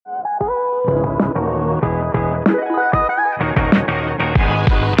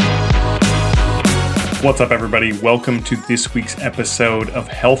What's up, everybody? Welcome to this week's episode of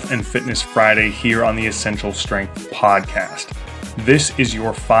Health and Fitness Friday here on the Essential Strength Podcast. This is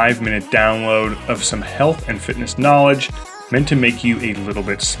your 5-minute download of some health and fitness knowledge meant to make you a little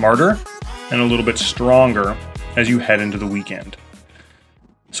bit smarter and a little bit stronger as you head into the weekend.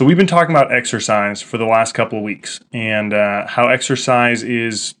 So we've been talking about exercise for the last couple of weeks and how exercise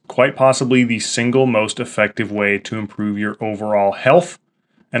is quite possibly the single most effective way to improve your overall health,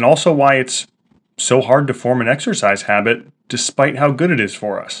 and also why it's so hard to form an exercise habit despite how good it is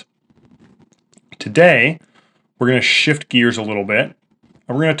for us. Today, we're going to shift gears a little bit,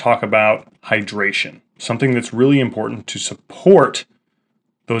 and we're going to talk about hydration, something that's really important to support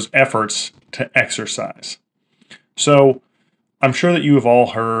those efforts to exercise. So, I'm sure that you have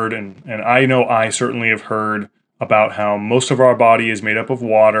all heard, and I know I certainly have heard, about how most of our body is made up of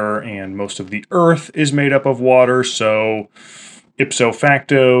water and most of the earth is made up of water, so ipso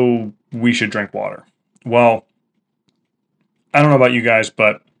facto, we should drink water. Well, I don't know about you guys,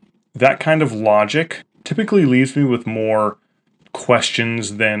 but that kind of logic typically leaves me with more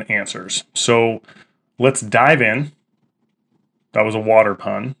questions than answers. So let's dive in. That was a water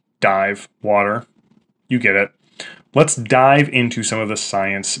pun. Dive, water. You get it. Let's dive into some of the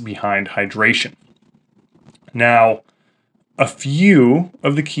science behind hydration. Now, a few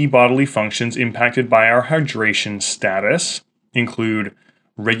of the key bodily functions impacted by our hydration status include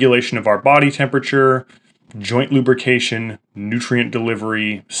regulation of our body temperature, joint lubrication, nutrient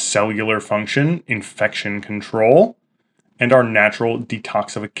delivery, cellular function, infection control, and our natural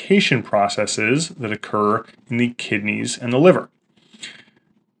detoxification processes that occur in the kidneys and the liver.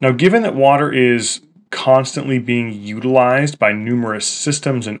 Now, given that water is constantly being utilized by numerous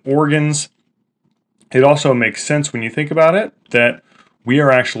systems and organs, it also makes sense when you think about it that we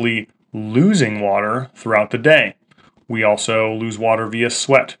are actually losing water throughout the day. We also lose water via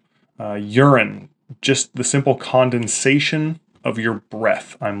sweat, urine, just the simple condensation of your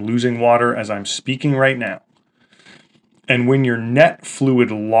breath. I'm losing water as I'm speaking right now. And when your net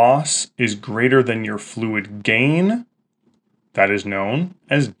fluid loss is greater than your fluid gain, that is known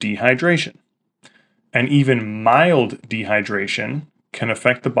as dehydration. And even mild dehydration can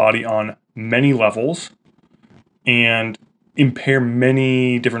affect the body on many levels and impair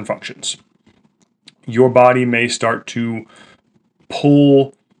many different functions. Your body may start to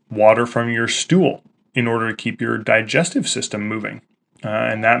pull water from your stool in order to keep your digestive system moving.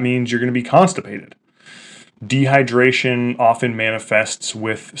 And that means you're going to be constipated. Dehydration often manifests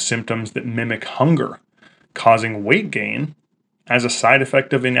with symptoms that mimic hunger, causing weight gain as a side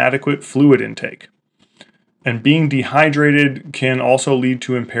effect of inadequate fluid intake. And being dehydrated can also lead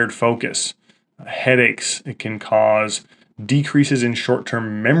to impaired focus, headaches. It can cause decreases in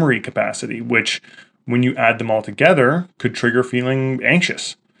short-term memory capacity, which, when you add them all together, could trigger feeling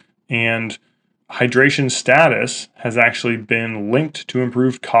anxious. And hydration status has actually been linked to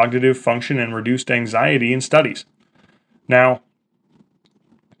improved cognitive function and reduced anxiety in studies. Now,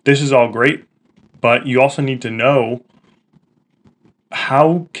 this is all great, but you also need to know,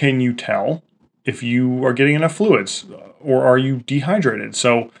 how can you tell if you are getting enough fluids or are you dehydrated?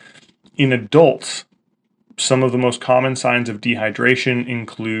 So in adults, some of the most common signs of dehydration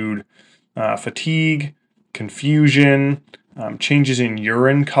include fatigue, confusion, changes in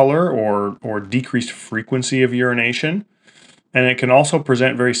urine color or decreased frequency of urination. And it can also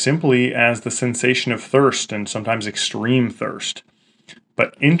present very simply as the sensation of thirst and sometimes extreme thirst.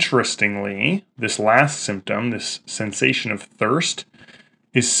 But interestingly, this last symptom, this sensation of thirst,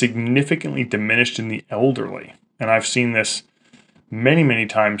 is significantly diminished in the elderly. And I've seen this many, many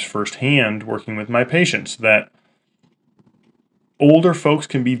times firsthand working with my patients, that older folks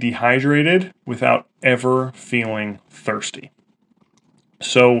can be dehydrated without ever feeling thirsty.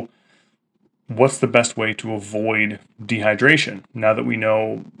 So what's the best way to avoid dehydration now that we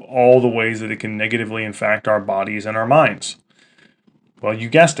know all the ways that it can negatively impact our bodies and our minds? Well, you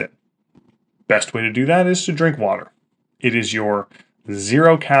guessed it. Best way to do that is to drink water. It is your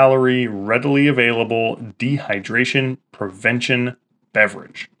 0-calorie, readily available dehydration prevention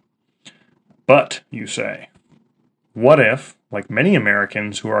beverage. But, you say, what if, like many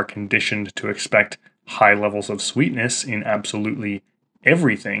Americans who are conditioned to expect high levels of sweetness in absolutely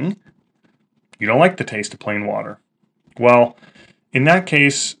everything, you don't like the taste of plain water? Well, in that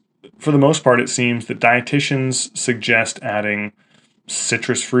case, for the most part, it seems that dietitians suggest adding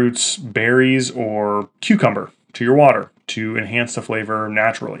citrus fruits, berries, or cucumber to your water to enhance the flavor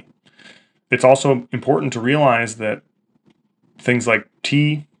naturally. It's also important to realize that things like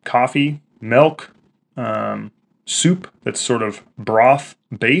tea, coffee, milk, soup that's sort of broth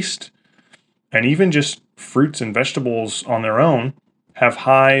based, and even just fruits and vegetables on their own have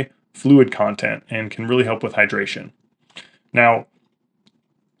high fluid content and can really help with hydration. Now,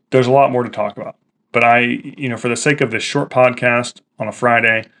 there's a lot more to talk about, but for the sake of this short podcast on a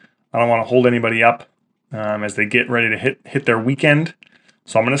Friday, I don't want to hold anybody up as they get ready to hit their weekend.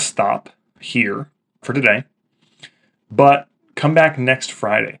 So I'm going to stop here for today, but come back next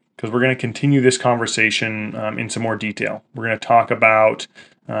Friday because we're going to continue this conversation in some more detail. We're going to talk about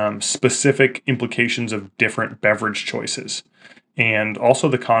specific implications of different beverage choices and also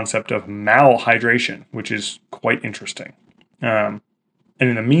the concept of malhydration, which is quite interesting. And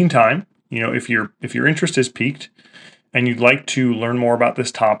in the meantime, if your interest is piqued and you'd like to learn more about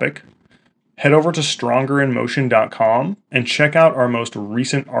this topic, head over to strongerinmotion.com and check out our most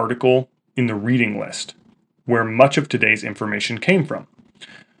recent article in the reading list, where much of today's information came from.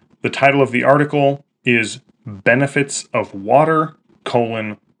 The title of the article is Benefits of Water,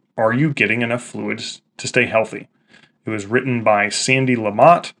 Are You Getting Enough Fluids to Stay Healthy? It was written by Sandy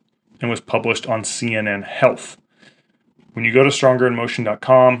Lamott and was published on CNN Health. When you go to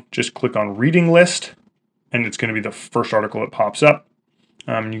strongerinmotion.com, just click on reading list, and it's going to be the first article that pops up.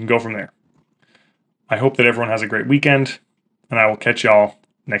 You can go from there. I hope that everyone has a great weekend, and I will catch y'all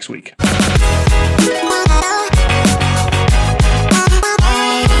next week.